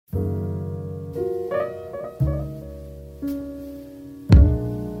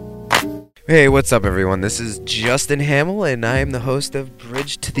Hey, what's up, everyone? This is Justin Hamill, and I am the host of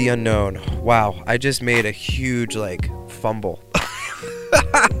Bridge to the Unknown. Wow, I just made a huge, fumble.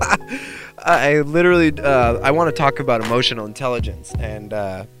 I literally, I want to talk about emotional intelligence and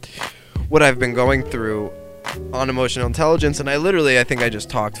what I've been going through on emotional intelligence, and I think I just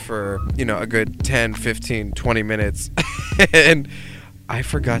talked for, a good 10, 15, 20 minutes, and I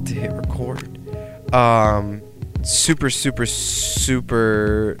forgot to hit record.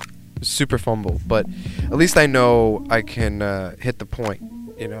 Super fumble, but at least I know I can hit the point,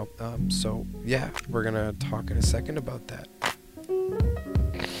 so yeah, we're gonna talk in a second about that.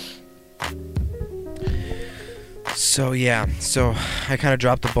 So I kind of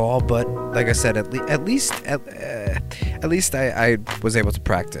dropped the ball, but like I said, at least I was able to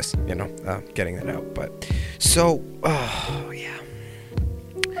practice, getting that out. But so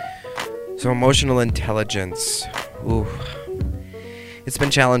emotional intelligence, ooh. It's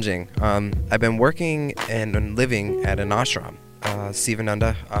been challenging. I've been working and living at an ashram,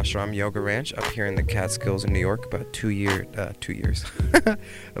 Sivananda Ashram Yoga Ranch, up here in the Catskills in New York, about 2 years,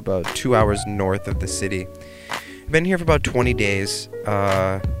 about 2 hours north of the city. I've been here for about 20 days.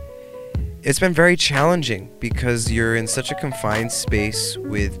 It's been very challenging because you're in such a confined space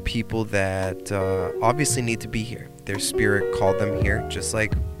with people that obviously need to be here. Their spirit called them here, just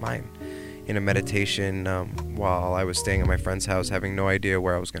like mine. In a meditation while I was staying at my friend's house, having no idea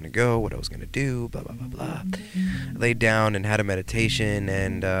where I was going to go, what I was going to do, blah, blah, blah, blah. I laid down and had a meditation,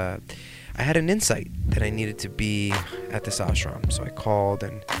 and I had an insight that I needed to be at this ashram. So I called,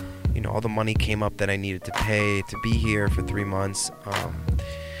 and, all the money came up that I needed to pay to be here for 3 months.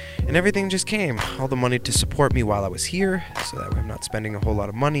 And everything just came. All the money to support me while I was here, so that I'm not spending a whole lot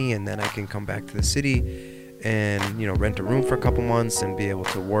of money, and then I can come back to the city and rent a room for a couple months and be able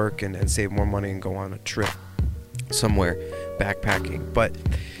to work and save more money and go on a trip somewhere backpacking. But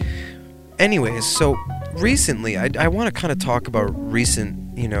anyways, so recently I want to kind of talk about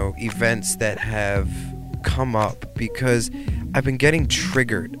recent events that have come up, because I've been getting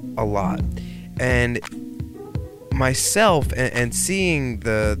triggered a lot, and myself and seeing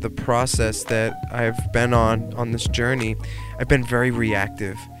the process that I've been on this journey, I've been very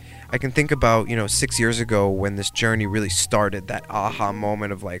reactive. I can think about, 6 years ago when this journey really started, that aha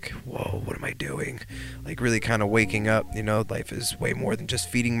moment of whoa, what am I doing? Really kind of waking up, life is way more than just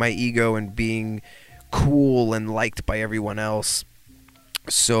feeding my ego and being cool and liked by everyone else.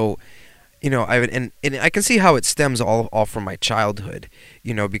 So, I can see how it stems all from my childhood,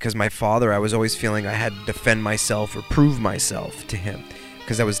 because my father, I was always feeling I had to defend myself or prove myself to him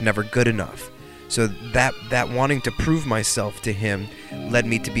because I was never good enough. So that wanting to prove myself to him led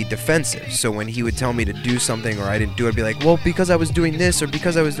me to be defensive. So when he would tell me to do something or I didn't do it, I'd be like, well, because I was doing this or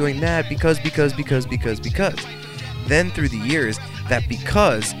because I was doing that, because. Then through the years, that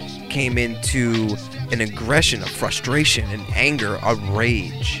because came into an aggression, a frustration, an anger, a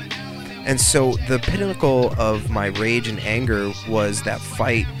rage. And so the pinnacle of my rage and anger was that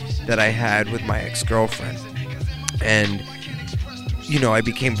fight that I had with my ex-girlfriend. And I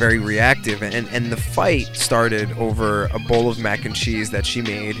became very reactive, and the fight started over a bowl of mac and cheese that she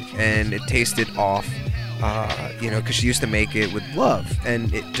made, and it tasted off, because she used to make it with love,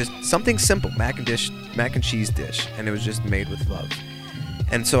 and it just something simple, mac and cheese dish, and it was just made with love.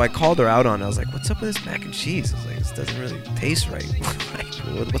 And so I called her out on it. I was like, what's up with this mac and cheese? I was like, this doesn't really taste right.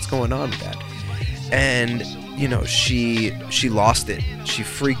 What's going on with that? And, she lost it. She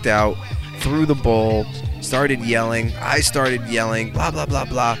freaked out, threw the bowl, started yelling. I started yelling, blah, blah, blah,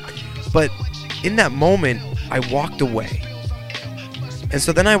 blah. But in that moment, I walked away. And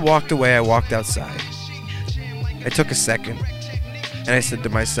so then I walked away. I walked outside. I took a second, and I said to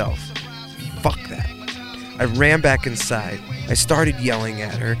myself, fuck that. I ran back inside. I started yelling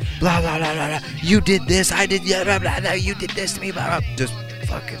at her, blah, blah, blah, blah, blah. You did this, I did, blah, blah, blah, you did this to me, blah, blah. Just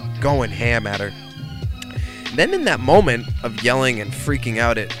fucking going ham at her. Then in that moment of yelling and freaking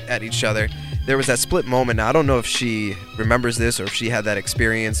out at each other, there was that split moment. Now, I don't know if she remembers this or if she had that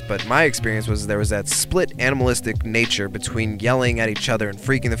experience, but my experience was there was that split animalistic nature between yelling at each other and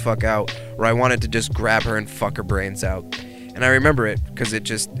freaking the fuck out, where I wanted to just grab her and fuck her brains out. And I remember it because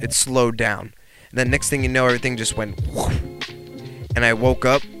it slowed down. And then next thing you know, everything just went whoosh. And I woke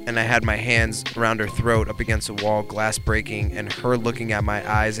up and I had my hands around her throat up against a wall, glass breaking, and her looking at my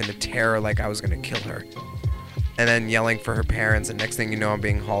eyes in a terror like I was going to kill her. And then yelling for her parents, and next thing you know, I'm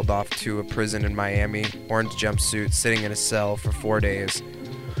being hauled off to a prison in Miami, orange jumpsuit, sitting in a cell for 4 days.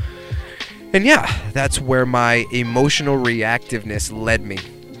 And yeah, that's where my emotional reactiveness led me.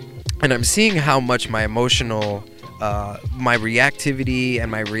 And I'm seeing how much my emotional my reactivity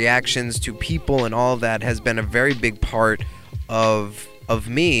and my reactions to people and all of that has been a very big part of of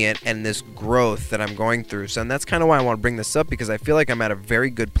me and this growth that I'm going through. So, and that's kind of why I want to bring this up, because I feel like I'm at a very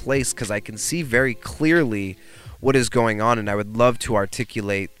good place because I can see very clearly what is going on, and I would love to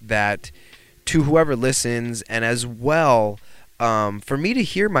articulate that to whoever listens, and as well for me to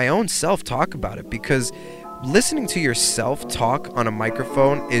hear my own self talk about it, because listening to yourself talk on a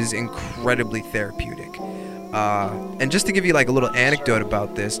microphone is incredibly therapeutic. And just to give you like a little anecdote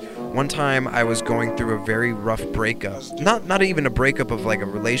about this, one time I was going through a very rough breakup. Not even a breakup of like a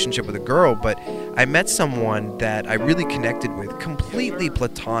relationship with a girl, but I met someone that I really connected with, completely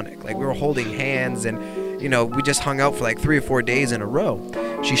platonic. Like we were holding hands and, you know, we just hung out for like 3 or 4 days in a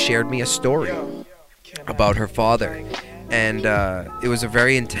row. She shared me a story about her father. And it was a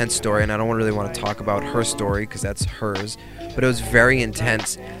very intense story, and I don't really want to talk about her story because that's hers, but it was very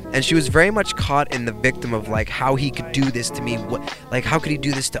intense. And she was very much caught in the victim of like how he could do this to me, like how could he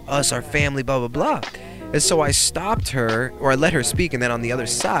do this to us, our family, blah, blah, blah. And so I stopped her, or I let her speak, and then on the other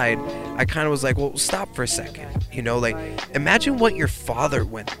side, I kind of was like, well, stop for a second. You know, like imagine what your father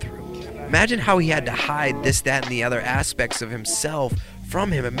went through. Imagine how he had to hide this, that, and the other aspects of himself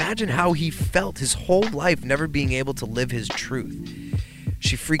from him. Imagine how he felt his whole life never being able to live his truth.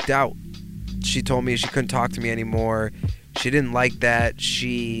 She freaked out. She told me she couldn't talk to me anymore. She didn't like that.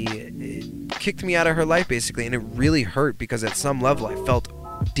 She kicked me out of her life basically, and it really hurt because at some level I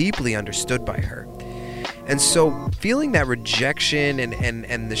felt deeply understood by her. And so feeling that rejection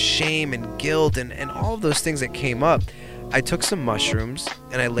and the shame and guilt and all of those things that came up, I took some mushrooms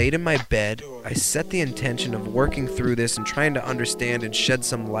and I laid in my bed. I set the intention of working through this and trying to understand and shed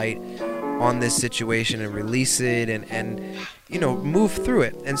some light on this situation and release it and you know, move through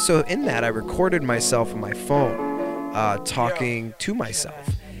it. And so in that, I recorded myself on my phone talking to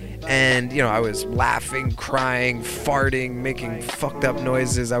myself. And, you know, I was laughing, crying, farting, making fucked up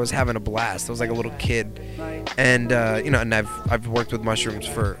noises. I was having a blast. I was like a little kid. And, you know, and I've worked with mushrooms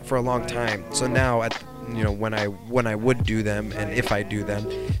for a long time. So now, you know, when I would do them, and if I do them,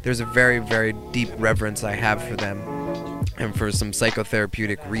 there's a very, very deep reverence I have for them. And for some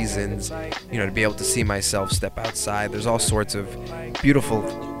psychotherapeutic reasons, you know, to be able to see myself step outside. There's all sorts of beautiful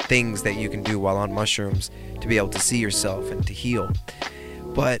things that you can do while on mushrooms to be able to see yourself and to heal.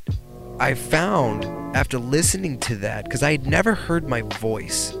 But I found, after listening to that, because I had never heard my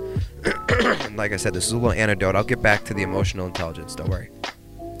voice, and like I said, this is a little anecdote. I'll get back to the emotional intelligence, don't worry.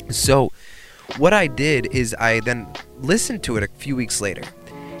 So what I did is I then listened to it a few weeks later,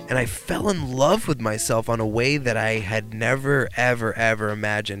 and I fell in love with myself on a way that I had never, ever, ever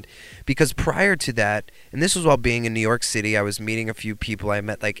imagined. Because prior to that, and this was while being in New York City, I was meeting a few people. I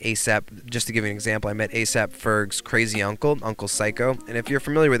met like ASAP, just to give you an example, I met ASAP Ferg's crazy uncle, Uncle Psycho. And if you're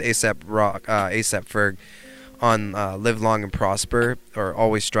familiar with ASAP Ferg on Live Long and Prosper, or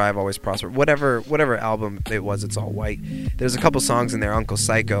Always Strive, Always Prosper, whatever album it was, it's all white. There's a couple songs in there, Uncle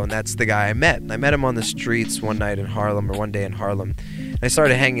Psycho, and that's the guy I met. I met him on the streets one day in Harlem. I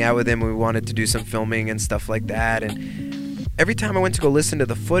started hanging out with him. We wanted to do some filming and stuff like that. And every time I went to go listen to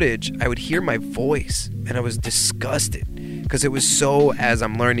the footage, I would hear my voice, and I was disgusted because it was so, as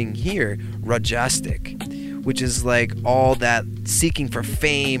I'm learning here, Rajastic, which is like all that seeking for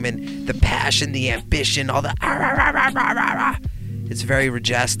fame and the passion, the ambition, all the it's very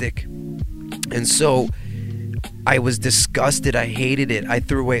Rajastic. And so I was disgusted. I hated it. I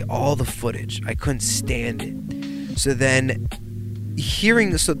threw away all the footage. I couldn't stand it. So then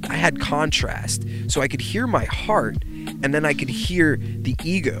hearing this, so I had contrast. So I could hear my heart, and then I could hear the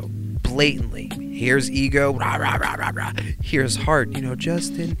ego blatantly. Here's ego, rah, rah, rah, rah, rah. Here's heart, you know,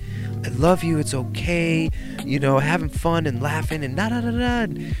 Justin, I love you, it's okay, you know, having fun and laughing and da-da-da-da,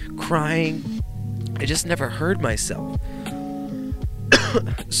 and crying. I just never heard myself.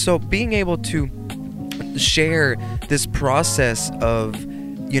 So being able to share this process of,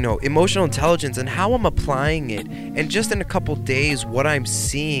 you know, emotional intelligence and how I'm applying it, and just in a couple days what I'm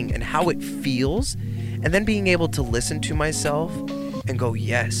seeing and how it feels, and then being able to listen to myself and go,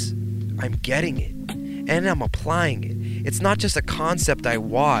 yes, I'm getting it and I'm applying it. It's not just a concept I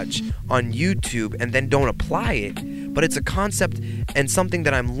watch on YouTube and then don't apply it, but it's a concept and something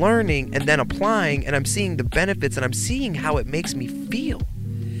that I'm learning and then applying, and I'm seeing the benefits and I'm seeing how it makes me feel.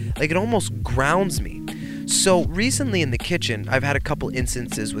 Like it almost grounds me. So recently in the kitchen, I've had a couple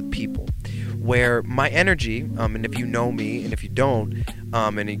instances with people where my energy, and if you know me, and if you don't,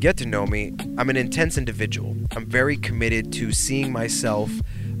 and you get to know me, I'm an intense individual. I'm very committed to seeing myself,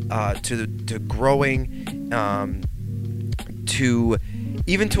 to growing, to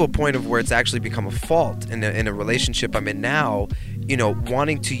even to a point of where it's actually become a fault in a relationship I'm in now, you know,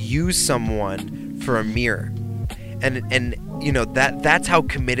 wanting to use someone for a mirror. And that's how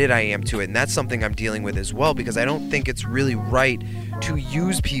committed I am to it, and that's something I'm dealing with as well, because I don't think it's really right to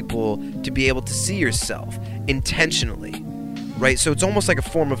use people to be able to see yourself intentionally, right? So it's almost like a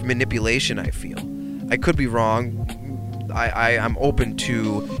form of manipulation, I feel. I could be wrong. I'm open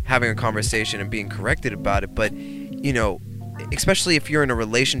to having a conversation and being corrected about it, but especially if you're in a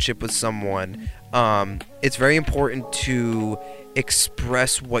relationship with someone, it's very important to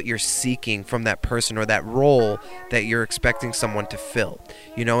express what you're seeking from that person or that role that you're expecting someone to fill.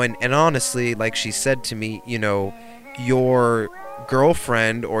 And honestly, like she said to me, your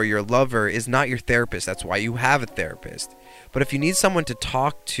girlfriend or your lover is not your therapist. That's why you have a therapist. But if you need someone to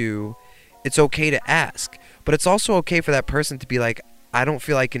talk to, it's okay to ask. But it's also okay for that person to be like, I don't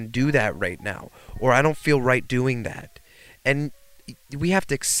feel I can do that right now, or I don't feel right doing that. And we have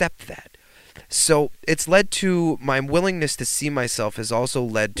to accept that. So it's led to my willingness to see myself has also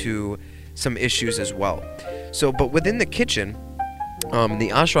led to some issues as well. So, but within the kitchen, the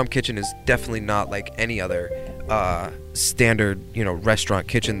ashram kitchen is definitely not like any other standard, restaurant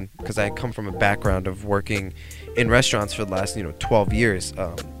kitchen, because I come from a background of working in restaurants for the last, 12 years.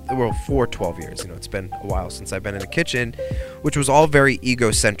 For 12 years. It's been a while since I've been in a kitchen, which was all very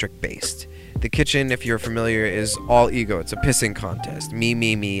egocentric based. The kitchen, if you're familiar, is all ego. It's a pissing contest.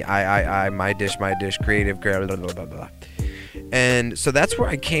 Me, I, my dish, creative, blah, blah, blah, blah. And so that's where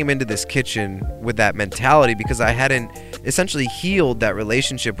I came into this kitchen with that mentality, because I hadn't essentially healed that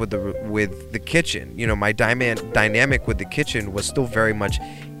relationship with the kitchen. My dynamic with the kitchen was still very much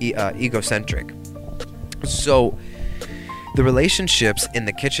egocentric. So the relationships in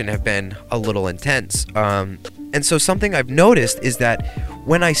the kitchen have been a little intense. And so something I've noticed is that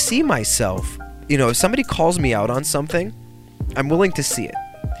when I see myself, if somebody calls me out on something, I'm willing to see it.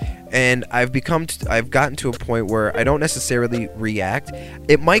 And I've gotten to a point where I don't necessarily react.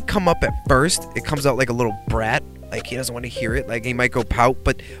 It might come up at first. It comes out like a little brat, like he doesn't want to hear it, like he might go pout,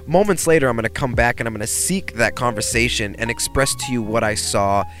 but moments later I'm going to come back and I'm going to seek that conversation and express to you what I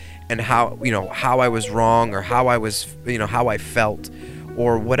saw and how I was wrong, or how I was, how I felt,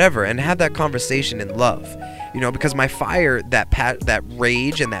 or whatever, and have that conversation in love. Because my fire, that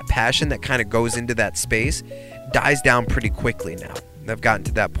rage and that passion that kind of goes into that space dies down pretty quickly now. I've gotten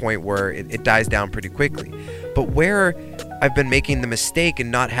to that point where it dies down pretty quickly. But where I've been making the mistake and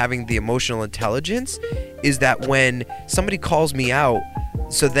not having the emotional intelligence is that when somebody calls me out,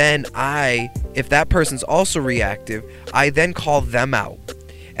 so then if that person's also reactive, I then call them out.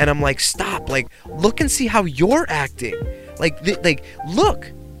 And I'm like, stop, look and see how you're acting.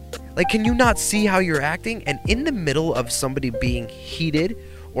 Look. Can you not see how you're acting? And in the middle of somebody being heated,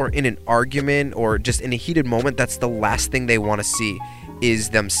 or in an argument, or just in a heated moment, that's the last thing they want to see is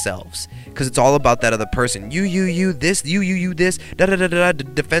themselves. Because it's all about that other person. You, this, you, this,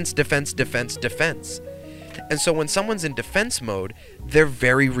 defense. And so when someone's in defense mode, they're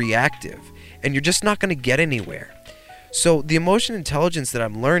very reactive. And you're just not going to get anywhere. So the emotion intelligence that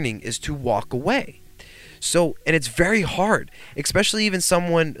I'm learning is to walk away. So, and it's very hard, especially even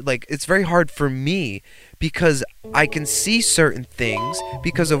someone, it's very hard for me, because I can see certain things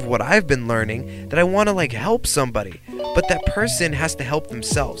because of what I've been learning that I want to help somebody, but that person has to help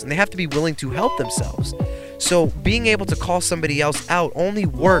themselves, and they have to be willing to help themselves. So being able to call somebody else out only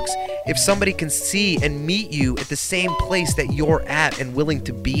works if somebody can see and meet you at the same place that you're at and willing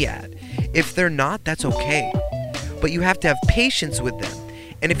to be at. If they're not, that's okay. But you have to have patience with them.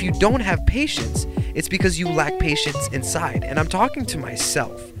 And if you don't have patience, it's because you lack patience inside. And I'm talking to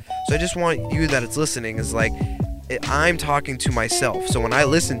myself. So I just want you that it's listening is I'm talking to myself. So when I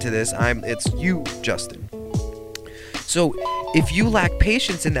listen to this, it's you, Justin. So if you lack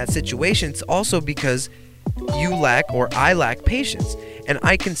patience in that situation, it's also because you lack, or I lack, patience. And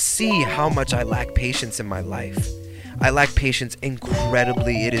I can see how much I lack patience in my life. I lack patience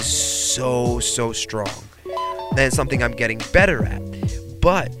incredibly. It is so strong. That is something I'm getting better at.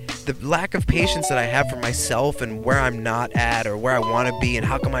 But the lack of patience that I have for myself and where I'm not at, or where I want to be and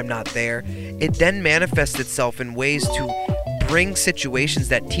how come I'm not there, it then manifests itself in ways to bring situations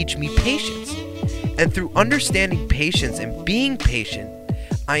that teach me patience. And through understanding patience and being patient,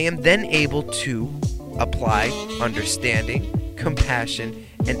 I am then able to apply understanding, compassion,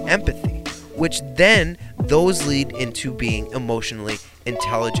 and empathy, which then those lead into being emotionally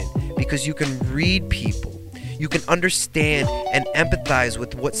intelligent, because you can read people. You can understand and empathize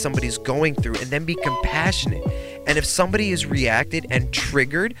with what somebody's going through, and then be compassionate. And if somebody is reacted and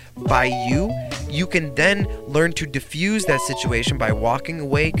triggered by you, you can then learn to diffuse that situation by walking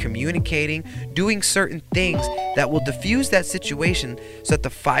away, communicating, doing certain things that will diffuse that situation so that the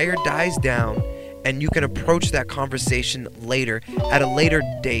fire dies down, and you can approach that conversation later, at a later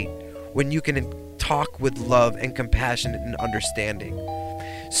date, when you can talk with love and compassion and understanding.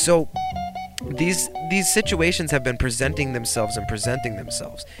 So these situations have been presenting themselves,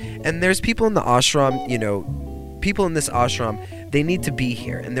 and there's people in the ashram, people in this ashram, they need to be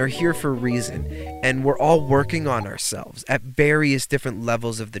here, and they're here for a reason, and we're all working on ourselves at various different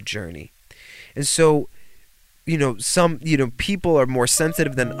levels of the journey. And so some people are more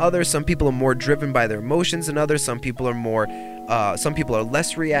sensitive than others. Some people are more driven by their emotions than others. Some people are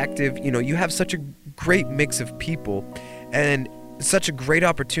less reactive. You have such a great mix of people, and such a great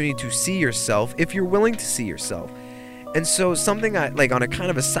opportunity to see yourself if you're willing to see yourself. And so something I like on a kind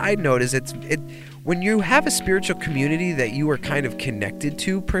of a side note is when you have a spiritual community that you are kind of connected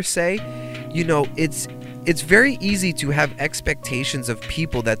to per se, it's very easy to have expectations of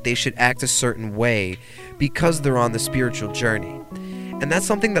people that they should act a certain way because they're on the spiritual journey. And that's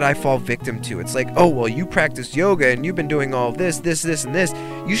something that I fall victim to. It's like, oh, well, you practice yoga and you've been doing all of this, and this.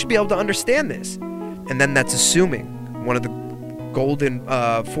 You should be able to understand this. And then that's assuming. One of the golden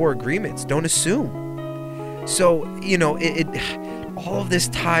 4 agreements, don't assume. So, all of this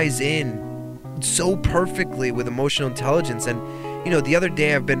ties in so perfectly with emotional intelligence. And the other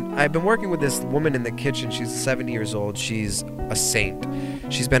day I've been working with this woman in the kitchen. She's 70 years old. She's a saint.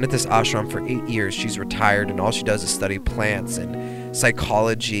 She's been at this ashram for 8 years. She's retired, and all she does is study plants and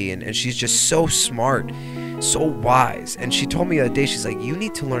psychology, and she's just so smart, so wise. And she told me the other day, she's like, you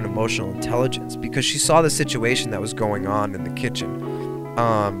need to learn emotional intelligence, because she saw the situation that was going on in the kitchen.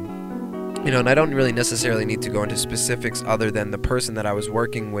 And I don't really necessarily need to go into specifics other than the person that I was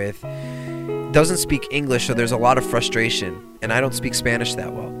working with doesn't speak English, so there's a lot of frustration, and I don't speak Spanish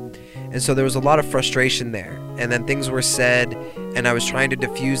that well. And so there was a lot of frustration there, and then things were said, and I was trying to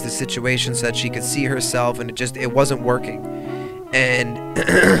diffuse the situation so that she could see herself, and it wasn't working. And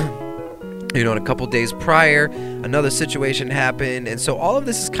in a couple days prior, another situation happened, and so all of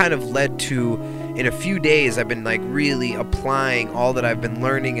this has kind of led to, in a few days, I've been like really applying all that I've been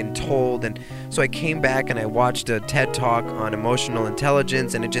learning and told. And so I came back and I watched a TED Talk on emotional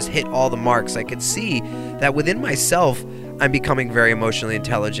intelligence, and it just hit all the marks. I could see that within myself, I'm becoming very emotionally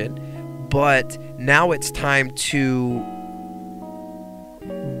intelligent, but now it's time to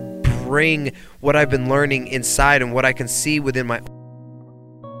bring what I've been learning inside and what I can see within my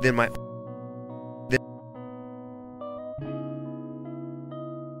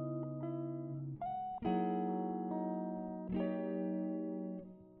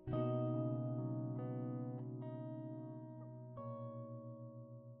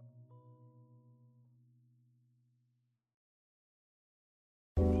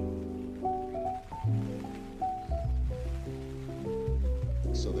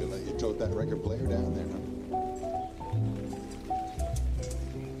So they let you tote that record player down there, huh?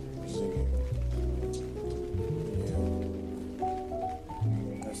 Singing. Yeah.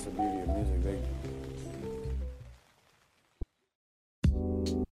 That's the beauty of music. They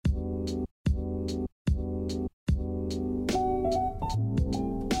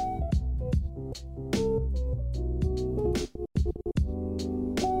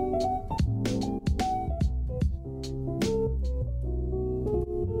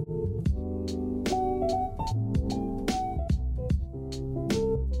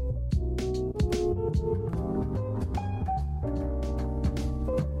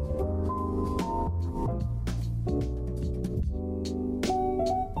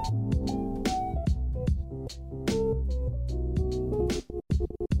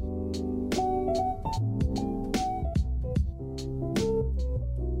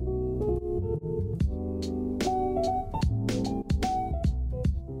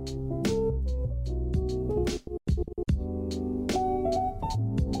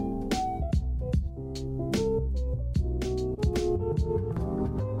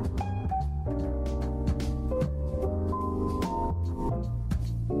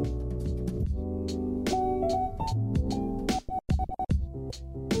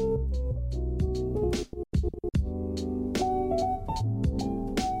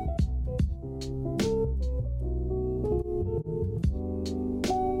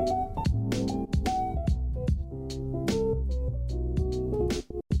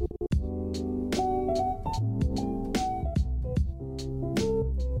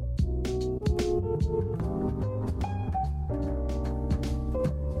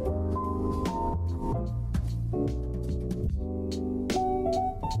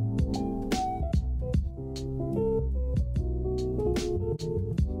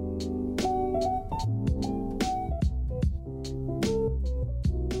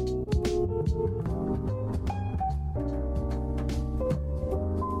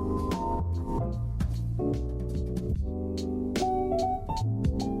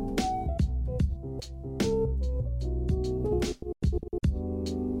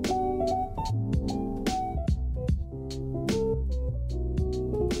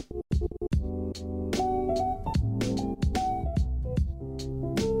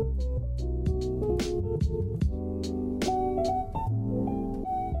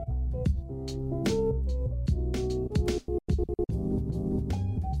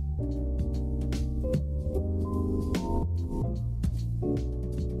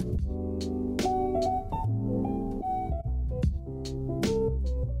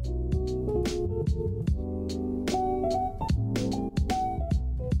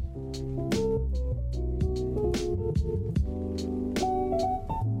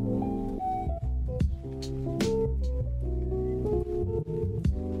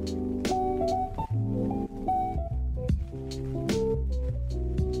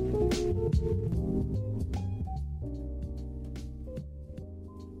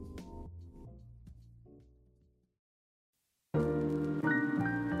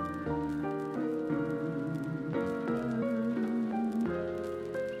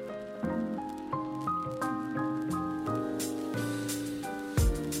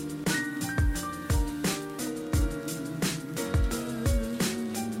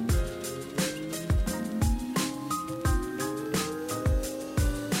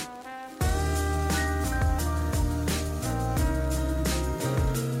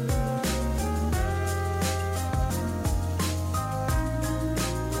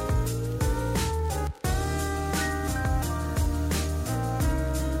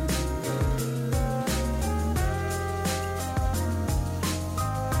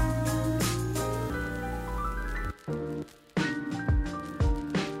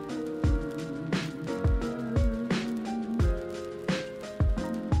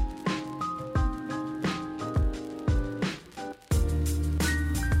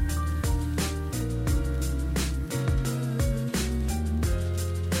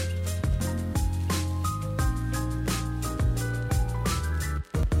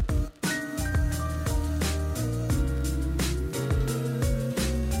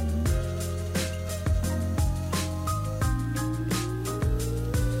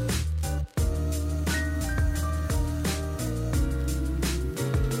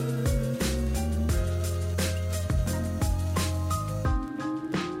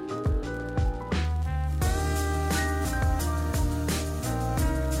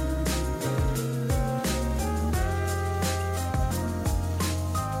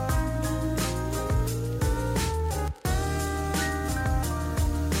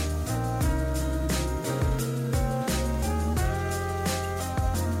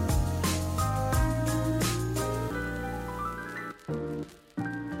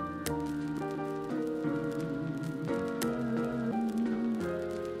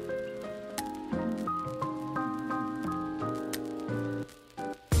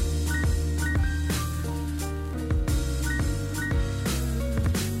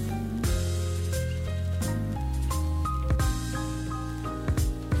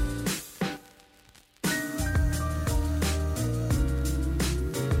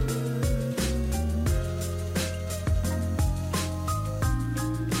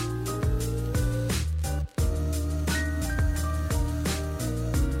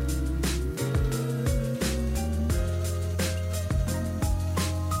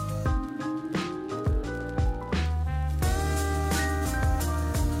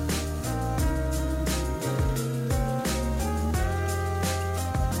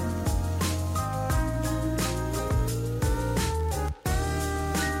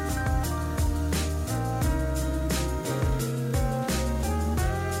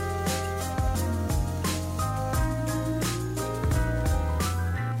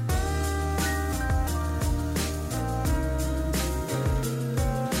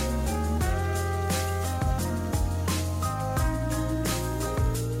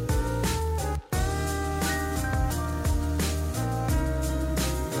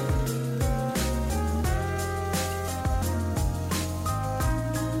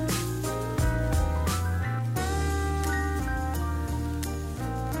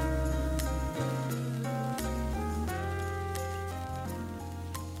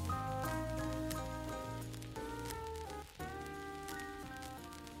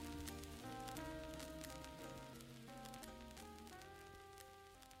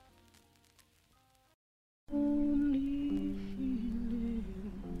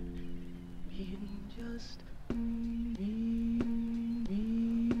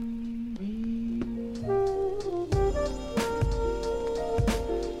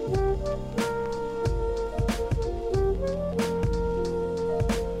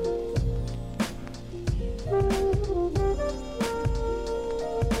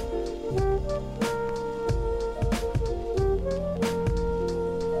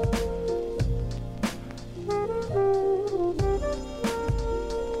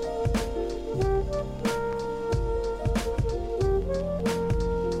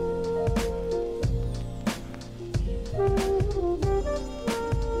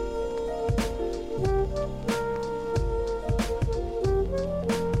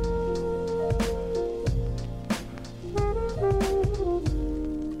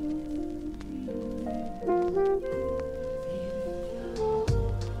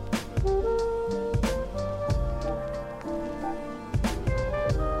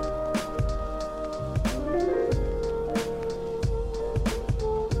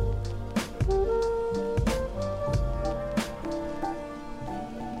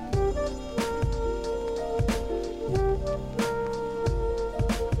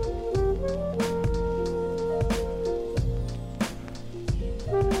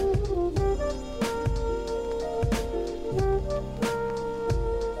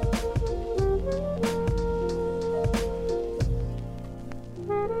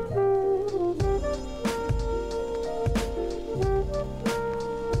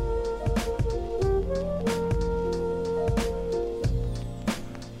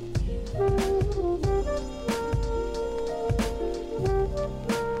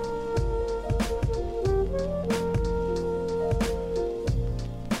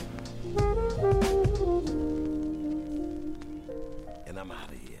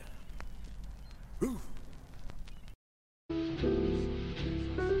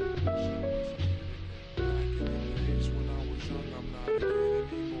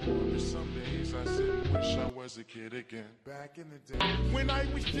anymore. But some days I sit and wish I was a kid again. Back in the day, when I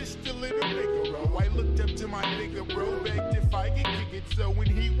was just a little nigga, bro, I looked up to my nigga, bro, begged if I could kick it. So when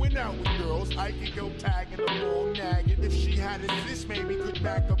he went out with girls, I could go tagging along, nagging. If she had a sis, maybe could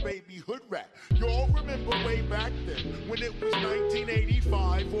mac a baby hood rat. Y'all remember way back then, when it was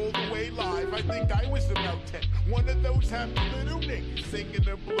 1985, all the way live. I think I was about 10. One of those happy little niggas singing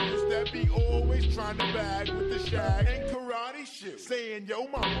the blues that be always trying to bag with the shag and karate shoes. Saying, yo,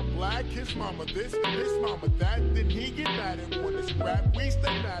 mama black, his mama this, his mama that. Then he get mad and wanna scrap. We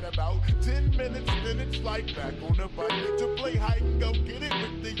stay mad about 10 minutes, then it's like back on the bike to play hide and go get it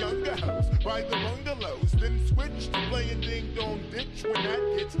with the younger hoes by the bungalows. Then switch to playing ding dong ditch when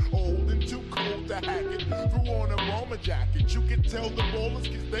that gets old and too cold to hack it. Threw on a bomber jacket. You can tell the ballers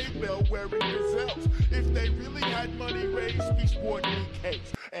cause they fell wearing gazelles. If they really had money raised, be sporting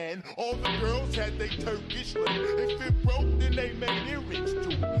EKs. And all the girls had they Turkish lip. If it broke, then they made earrings to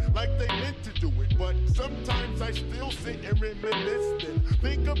it, like they meant to do it. But sometimes I still sit and reminisce and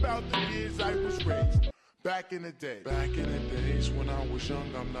think about the years I was raised. Back in the day. Back in the days when I was young,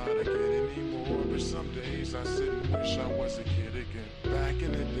 I'm not a kid anymore. But some days I sit and wish I was a kid again. Back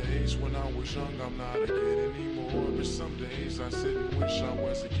in the days when I was young, I'm not a kid anymore. But some days I sit and wish I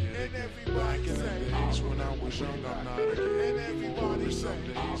was a kid again. Back in the days when I was young, I'm not a kid anymore. But some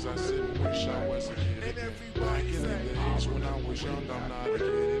days I sit and wish I was a kid again. Back in the days when I was young, I'm not a kid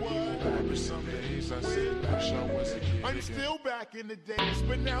anymore. But some days I sit and wish I was a kid again. I'm still back in the days,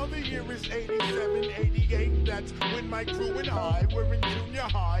 but now the year is 87, 88. That's when my crew and I were in junior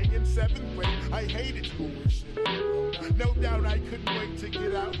high in 7th grade. I hated school and shit. No doubt I couldn't wait to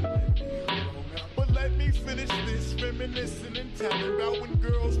get out. But let me finish this, reminiscing and telling about when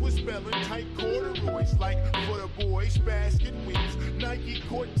girls were spelling tight corduroys like for the boys, basket weaves, Nike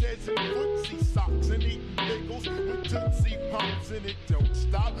Cortez and footsie socks, and eating pickles with Tootsie Pops, and it don't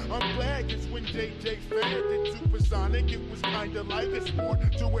stop. I'm glad cause when JJ Fair did Supersonic, it was kinda like a sport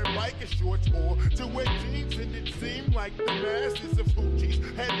to wear biker shorts or to wear jeans, and it seemed like the masses of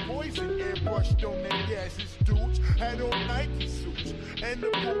hoochies had poison airbrushed on their gases. Dudes had on Nike suits, and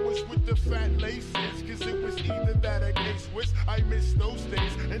the boys with the fat laces, cause it was either that or K-Swiss. I miss those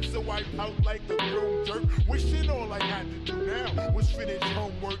days, and so I pout like a grown jerk, wishing all I had to do now was finish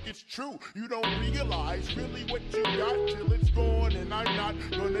homework. It's true, you don't realize really what you got till it's gone, and I'm not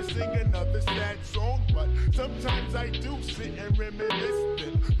gonna sing another sad song, but sometimes I do sit and reminisce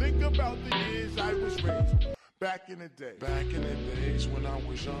and think about the years I was raised. Back in the day. Back in the days when I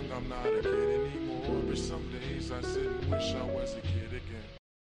was young, I'm not a kid anymore. But some days I sit and wish I was a kid again.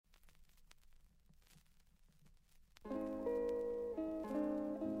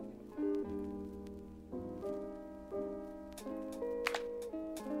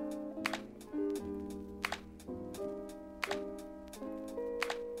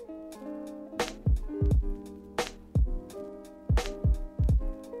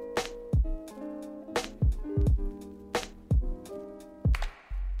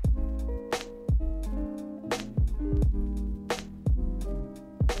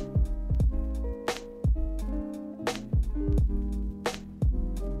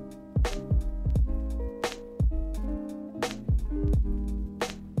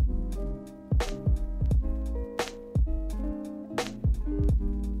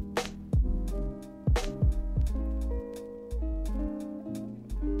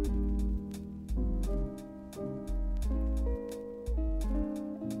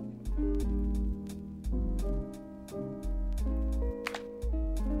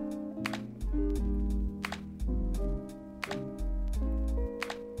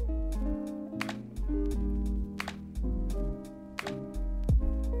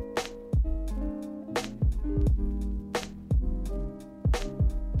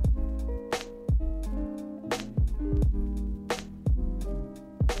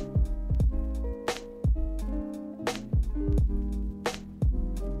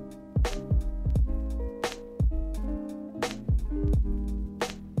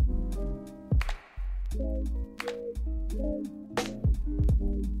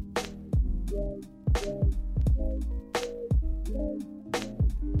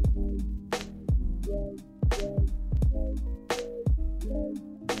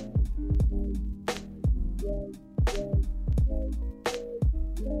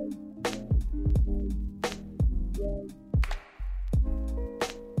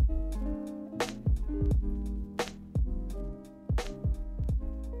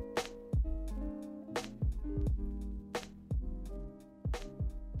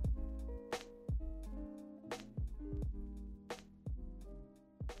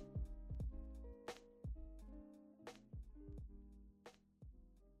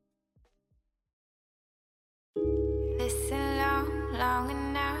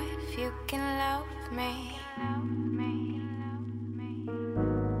 me.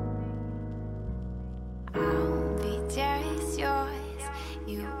 I'll be just yours.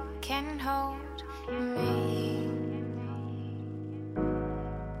 You can hold me.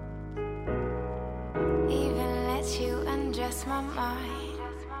 Even let you undress my mind.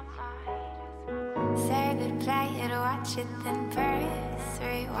 Save it, play it, watch it, then press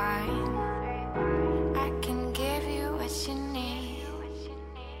rewind. I can give you what you need.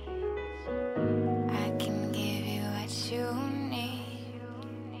 I can give you what you need.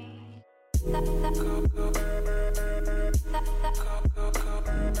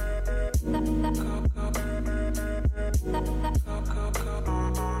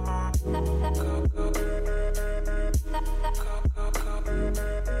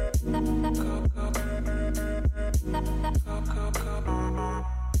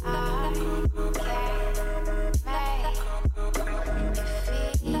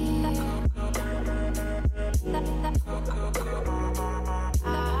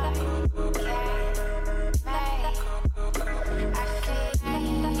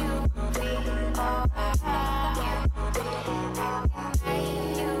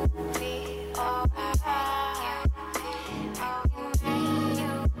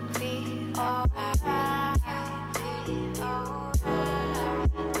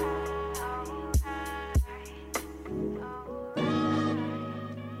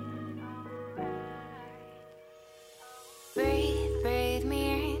 Breathe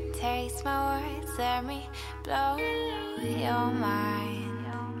me in, taste my words, let me blow your mind.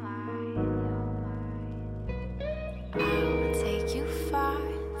 I'll take you far,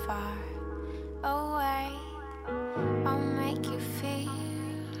 far away. I'll make you feel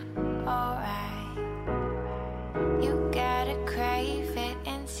alright. You gotta crave it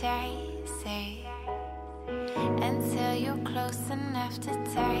and chase it until you're close enough to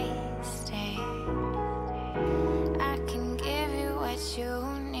taste it. I can give you what you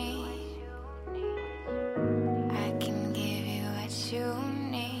need. I can give you what you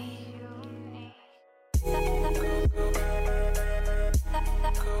need.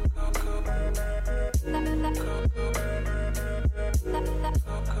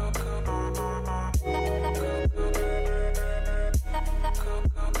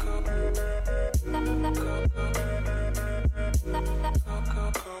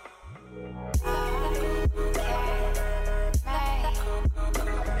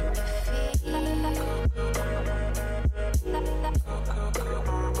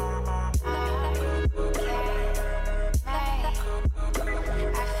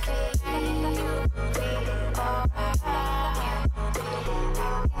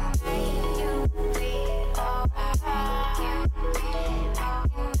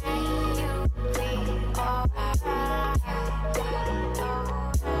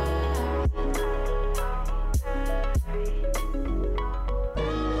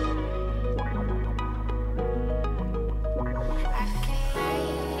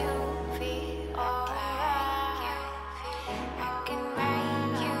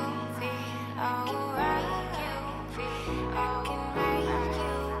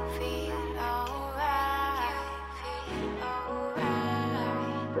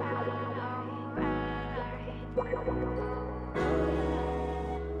 Alright.